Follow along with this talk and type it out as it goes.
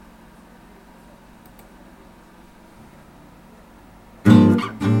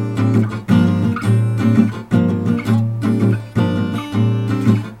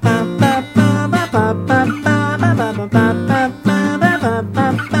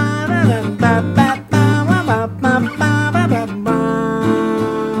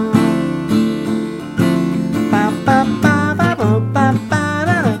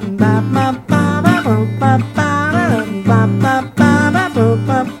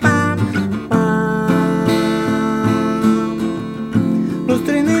Los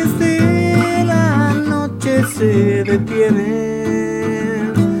trenes de la noche se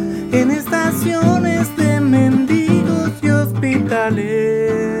detienen en estaciones de mendigos y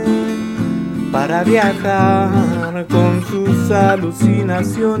hospitales para viajar con sus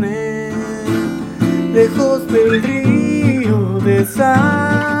alucinaciones lejos del río de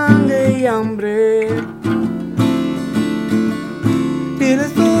sangre y hambre.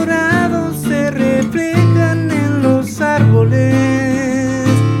 Pieles dorados se reflejan en los árboles,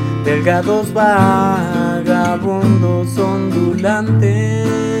 delgados vagabundos ondulantes,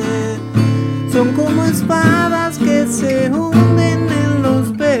 son como espadas que se hunden en los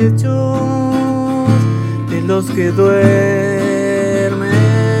pechos de los que duermen,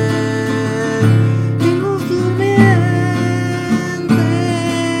 y los durmientes.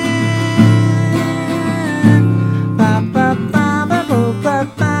 Pa, pa, pa, pa, pa, pa,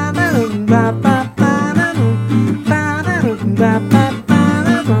 pa, pa, pa, pa, pa, pa, pa.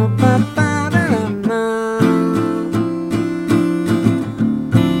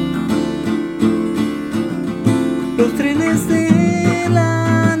 Los trenes de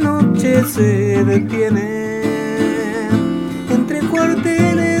la noche se detienen entre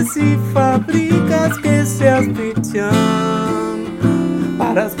cuarteles y fábricas que se asfixian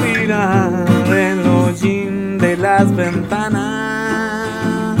para aspirar el hollín de las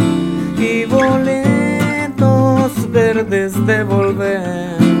ventanas y boletos verdes de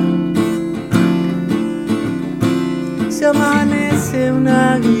volver. Se amanece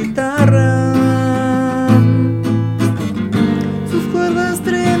una guitarra, sus cuerdas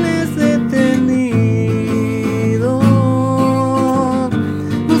trenes detenidos,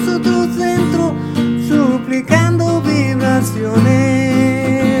 nosotros dentro suplicando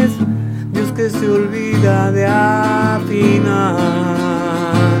vibraciones, Dios que se olvida de afinar.